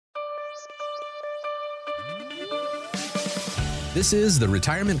This is the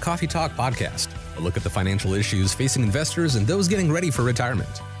Retirement Coffee Talk podcast, a look at the financial issues facing investors and those getting ready for retirement.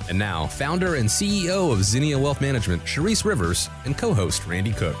 And now, founder and CEO of Zinnia Wealth Management, Charisse Rivers, and co-host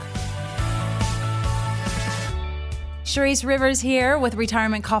Randy Cook. Charisse Rivers here with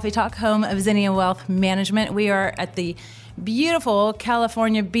Retirement Coffee Talk, home of Zinnia Wealth Management. We are at the beautiful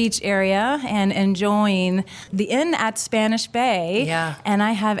California beach area and enjoying the inn at Spanish Bay. Yeah. And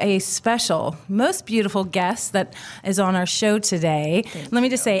I have a special, most beautiful guest that is on our show today. Let me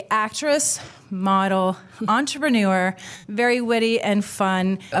just say, actress, model, entrepreneur, very witty and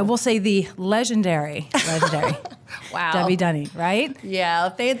fun. I will say the legendary. Wow. Debbe Dunning, right? Yeah,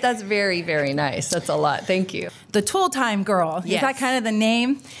 that's very, very nice. That's a lot. Thank you. The Tool Time Girl. Yes. Is that kind of the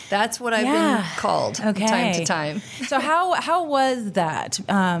name? That's what I've been called time to time. So how was that,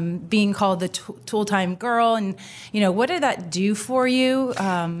 being called the Tool Time Girl? And, what did that do for you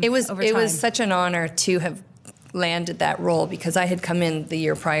It was over time? such an honor to have landed that role because I had come in the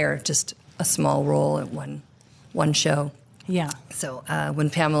year prior, just a small role at one show. Yeah. So when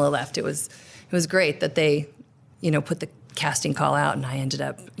Pamela left, it was great that they, put the casting call out, and I ended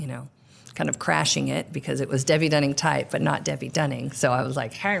up, kind of crashing it because it was Debbe Dunning type, but not Debbe Dunning. So I was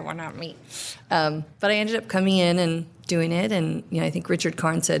like, hey, why not me? But I ended up coming in and doing it, and I think Richard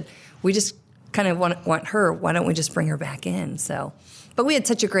Karn said, we just kind of want her. Why don't we just bring her back in? So, but we had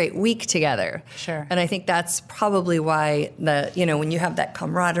such a great week together. Sure. And I think that's probably why when you have that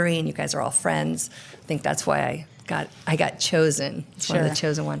camaraderie and you guys are all friends, I think that's why I got chosen. It's one of the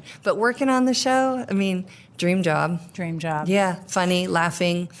chosen one. But working on the show, dream job. Dream job. Yeah, funny,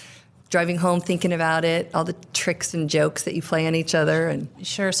 laughing, driving home thinking about it, all the tricks and jokes that you play on each other. And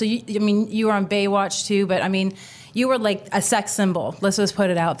Sure. So you were on Baywatch too, but you were like a sex symbol. Let's just put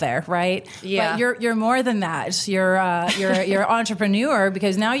it out there, right? Yeah. But you're more than that. You're an entrepreneur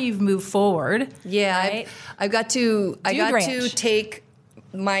because now you've moved forward. Yeah, right? I got to take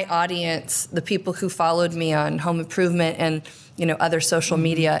my audience, the people who followed me on home improvement and other social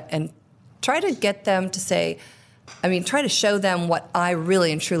media, and try to get them to say, try to show them what I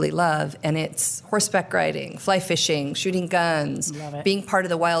really and truly love, and it's horseback riding, fly fishing, shooting guns, being part of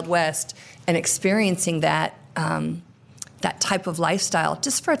the Wild West, and experiencing that type of lifestyle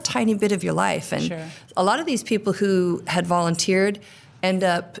just for a tiny bit of your life. And a lot of these people who had volunteered end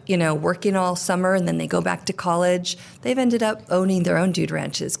up, working all summer, and then they go back to college. They've ended up owning their own dude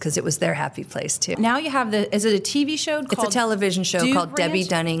ranches because it was their happy place too. Now you have is it a TV show? It's a television show called Debbe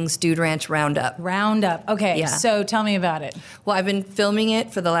Dunning's Dude Ranch Roundup. Okay, yeah. So tell me about it. Well, I've been filming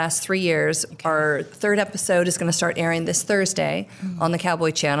it for the last 3 years. Okay. Our third episode is going to start airing this Thursday on the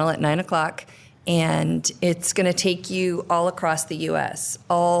Cowboy Channel at 9 o'clock. And it's going to take you all across the U.S.,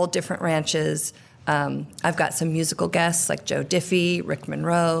 all different ranches. I've got some musical guests like Joe Diffie, Rick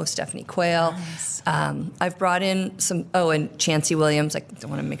Monroe, Stephanie Quayle. Nice. I've brought in and Chancey Williams. I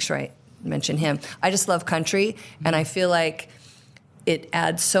want to make sure I mention him. I just love country, and I feel like it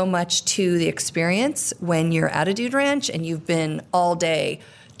adds so much to the experience when you're at a dude ranch and you've been all day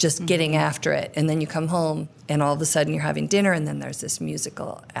just getting after it, and then you come home and all of a sudden you're having dinner, and then there's this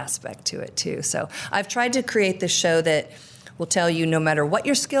musical aspect to it too. So I've tried to create this show that will tell you no matter what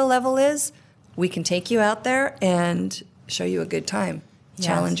your skill level is, we can take you out there and show you a good time. Yes.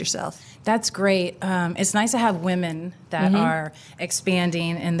 Challenge yourself. That's great. It's nice to have women that are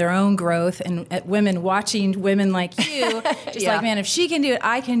expanding in their own growth, and women watching women like you, just like, man, if she can do it,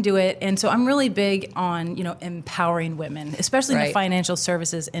 I can do it. And so I'm really big on, empowering women, especially in the financial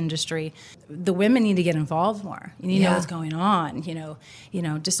services industry. The women need to get involved more. You need to know what's going on.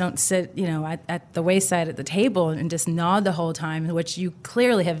 Just don't sit, at the wayside at the table and just nod the whole time, which you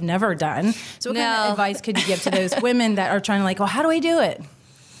clearly have never done. So what kind of advice could you give to those women that are trying to how do I do it?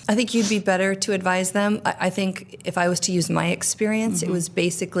 I think you'd be better to advise them. I think if I was to use my experience, it was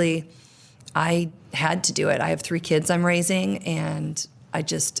basically I had to do it. I have 3 kids I'm raising, and I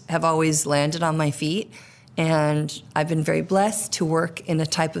just have always landed on my feet. And I've been very blessed to work in a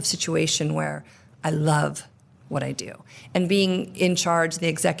type of situation where I love what I do. And being in charge, the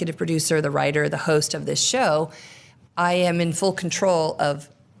executive producer, the writer, the host of this show, I am in full control of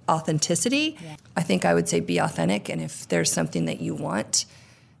authenticity. Yeah. I think I would say be authentic, and if there's something that you want,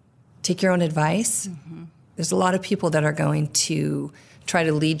 take your own advice. There's a lot of people that are going to try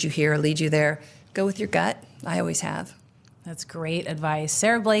to lead you here, lead you there. Go with your gut. I always have. That's great advice.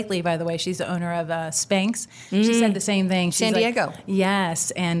 Sarah Blakely, by the way, she's the owner of Spanx. She said the same thing. She's San Diego.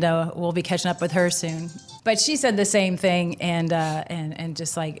 Yes, and we'll be catching up with her soon. But she said the same thing, and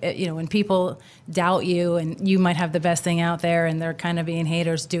just when people doubt you and you might have the best thing out there and they're kind of being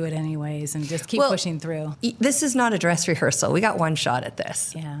haters, do it anyways and just keep pushing through. This is not a dress rehearsal. We got one shot at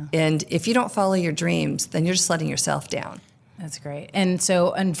this. Yeah. And if you don't follow your dreams, then you're just letting yourself down. That's great. And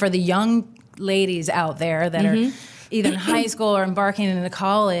for the young ladies out there that are either in high school or embarking into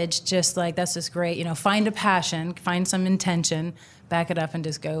college, just like, that's just great. You know, find a passion, find some intention, back it up, and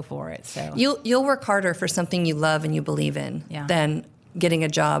just go for it. So you'll work harder for something you love and you believe in than getting a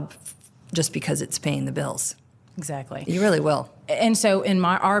job just because it's paying the bills. Exactly. You really will. And so in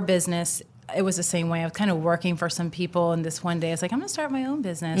our business, it was the same way. I was kind of working for some people, and this one day I was like, I'm going to start my own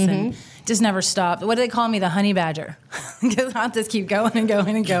business, and just never stopped. What do they call me? The honey badger. Because I'll just keep going and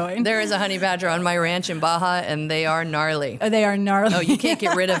going and going. There is a honey badger on my ranch in Baja, and they are gnarly. Oh, they are gnarly. Oh, you can't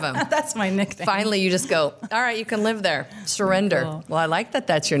get rid of them. That's my nickname. Finally, you just go, all right, you can live there. Surrender. Cool. Well, I like that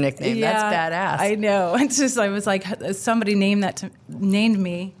that's your nickname. Yeah, that's badass. I know. It's just, I was like, somebody named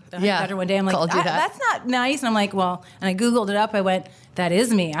me the honey badger one day. I'm like, called you that. That's not nice. And I'm like, well, and I Googled it up. I went, that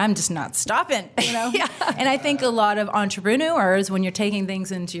is me. I'm just not stopping, you know? And I think a lot of entrepreneurs, when you're taking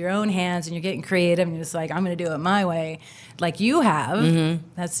things into your own hands and you're getting creative and you're just like, I'm going to do it my way, like you have,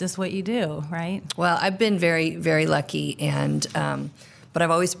 that's just what you do, right? Well, I've been very, very lucky, and but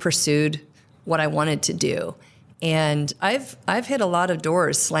I've always pursued what I wanted to do. And I've hit a lot of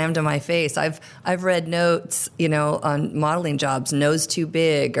doors slammed in my face. I've read notes, you know, on modeling jobs, nose too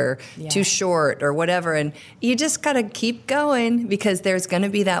big or too short or whatever. And you just got to keep going, because there's going to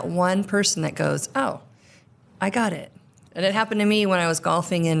be that one person that goes, oh, I got it. And it happened to me when I was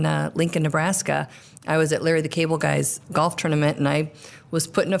golfing in Lincoln, Nebraska. I was at Larry the Cable Guy's golf tournament, and I was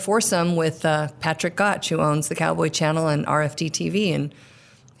put in a foursome with Patrick Gotch, who owns the Cowboy Channel and RFD TV. And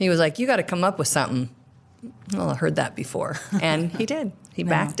he was like, you got to come up with something. Well, I heard that before. And he did. He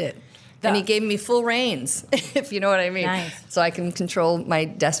backed it. And he gave me full reins, if you know what I mean. Nice. So I can control my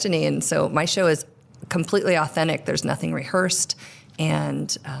destiny. And so my show is completely authentic. There's nothing rehearsed.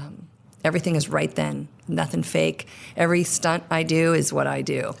 And everything is right then. Nothing fake. Every stunt I do is what I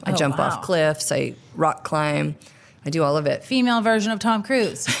do. I jump off cliffs. I rock climb. I do all of it. Female version of Tom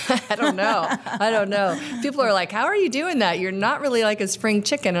Cruise. I don't know. People are like, how are you doing that? You're not really like a spring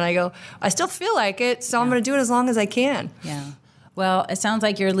chicken. And I go, I still feel like it, so I'm going to do it as long as I can. Yeah. Well, it sounds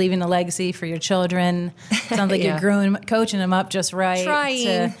like you're leaving a legacy for your children. It sounds like you're coaching them up just right.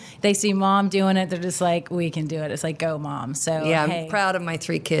 Trying. They see mom doing it. They're just like, we can do it. It's like, go, mom. So yeah, I'm proud of my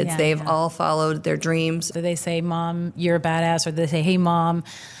 3 kids. Yeah, They've all followed their dreams. Do they say, Mom, you're a badass? Or do they say, hey, Mom,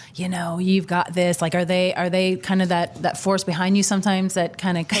 you know, you've got this? Like, are they kind of that force behind you sometimes that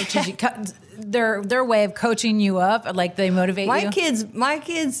kind of coaches you? Their way of coaching you up, like they motivate you? My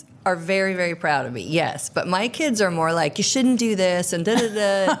kids are very, very proud of me, yes. But my kids are more like, you shouldn't do this, and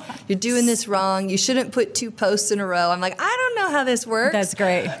da-da-da. You're doing this wrong. You shouldn't put 2 posts in a row. I'm like, I don't know how this works. That's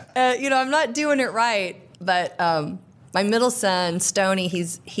great. You know, I'm not doing it right. But my middle son, Stoney,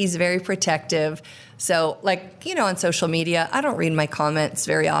 he's very protective. So, like, you know, on social media, I don't read my comments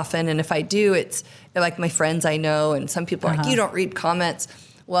very often. And if I do, it's like my friends I know, and some people are like, you don't read comments.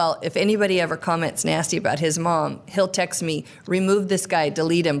 Well, if anybody ever comments nasty about his mom, he'll text me, remove this guy,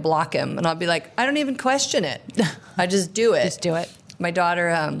 delete him, block him. And I'll be like, I don't even question it. I just do it. Just do it. My daughter,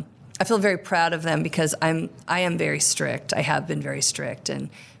 I feel very proud of them, because I am very strict. I have been very strict and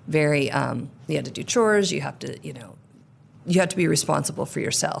very, you have to do chores. You have to, you know, you have to be responsible for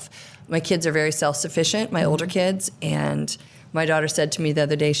yourself. My kids are very self-sufficient, my older kids. And my daughter said to me the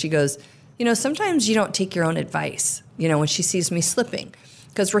other day, she goes, you know, sometimes you don't take your own advice, you know, when she sees me slipping.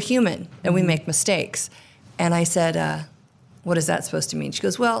 Because we're human and we make mistakes. And I said, what is that supposed to mean? She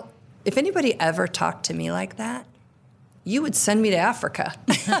goes, well, if anybody ever talked to me like that, you would send me to Africa.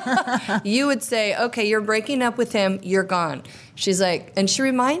 You would say, okay, you're breaking up with him, you're gone. She's like, and she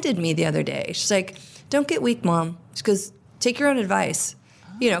reminded me the other day, she's like, don't get weak, Mom. She goes, take your own advice.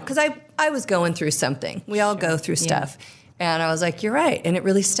 You know, because I was going through something. We all go through stuff. And I was like, you're right. And it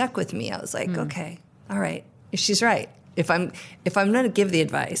really stuck with me. I was like, okay, all right. She's right. If I'm going to give the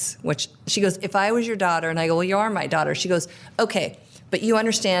advice, which she goes, if I was your daughter, and I go, well, you are my daughter. She goes, okay, but you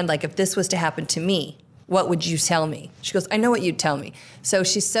understand, like, if this was to happen to me, what would you tell me? She goes, I know what you'd tell me. So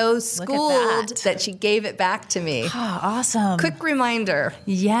she's so schooled that she gave it back to me. Oh, awesome. Quick reminder.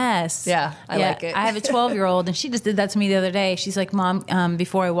 Yes. Yeah, I like it. I have a 12-year-old, and she just did that to me the other day. She's like, Mom,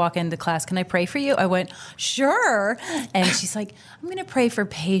 before I walk into class, can I pray for you? I went, sure. And she's like, I'm going to pray for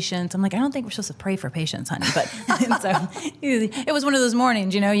patience. I'm like, I don't think we're supposed to pray for patience, honey. But and so it was one of those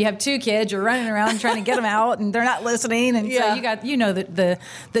mornings, you know, you have 2 kids, you're running around trying to get them out, and they're not listening. And so you know the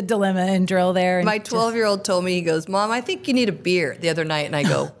dilemma and drill there. And my 12-year-old told me, he goes, Mom, I think you need a beer the other night. And I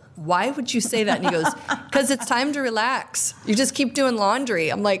go, why would you say that? And he goes, because it's time to relax. You just keep doing laundry.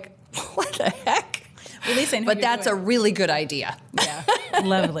 I'm like, what the heck? Well, at least I know but that's a really good idea. Yeah.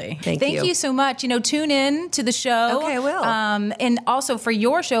 Lovely. Thank you. Thank you so much. Tune in to the show. Okay, I will. And also for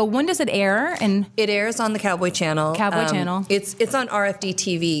your show, when does it air? And it airs on the Cowboy Channel. Channel. It's on RFD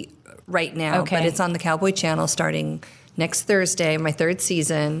TV right now, okay. but it's on the Cowboy Channel starting next Thursday, my 3rd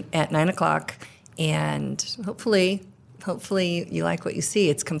season at 9:00. And hopefully you like what you see.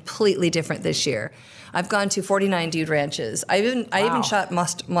 It's completely different this year. I've gone to 49 dude ranches. I even shot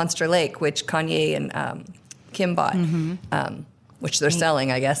Monster Lake, which Kanye and Kim bought, which they're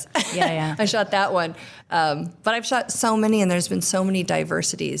selling, I guess. Yeah. I shot that one. But I've shot so many, and there's been so many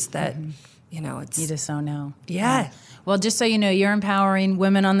diversities that, it's... You just don't know. Yeah. Well, just so you know, you're empowering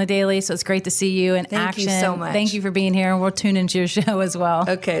women on the daily, so it's great to see you in action. Thank you so much. Thank you for being here, and we'll tune into your show as well.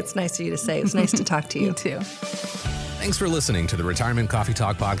 Okay, it's nice of you to say. It was nice to talk to you. You too. Thanks for listening to the Retirement Coffee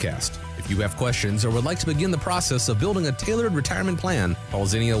Talk podcast. If you have questions or would like to begin the process of building a tailored retirement plan, call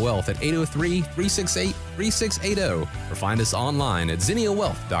Zinnia Wealth at 803-368-3680 or find us online at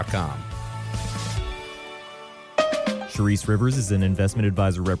zinniawealth.com. Sharice Rivers is an investment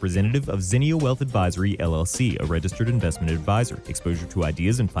advisor representative of Zinnia Wealth Advisory, LLC, a registered investment advisor. Exposure to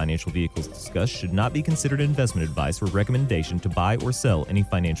ideas and financial vehicles discussed should not be considered investment advice or recommendation to buy or sell any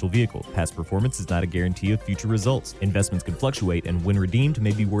financial vehicle. Past performance is not a guarantee of future results. Investments can fluctuate and when redeemed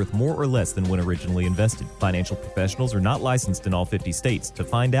may be worth more or less than when originally invested. Financial professionals are not licensed in all 50 states. To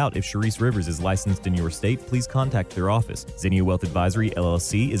find out if Sharice Rivers is licensed in your state, please contact their office. Zinnia Wealth Advisory,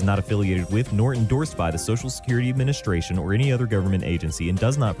 LLC is not affiliated with nor endorsed by the Social Security Administration or any other government agency and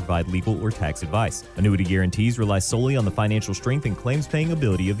does not provide legal or tax advice. Annuity guarantees rely solely on the financial strength and claims-paying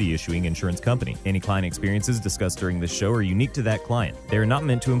ability of the issuing insurance company. Any client experiences discussed during this show are unique to that client. They are not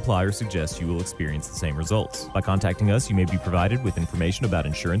meant to imply or suggest you will experience the same results. By contacting us, you may be provided with information about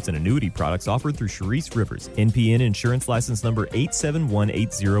insurance and annuity products offered through Sharice Rivers, NPN Insurance License Number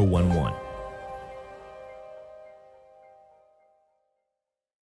 8718011.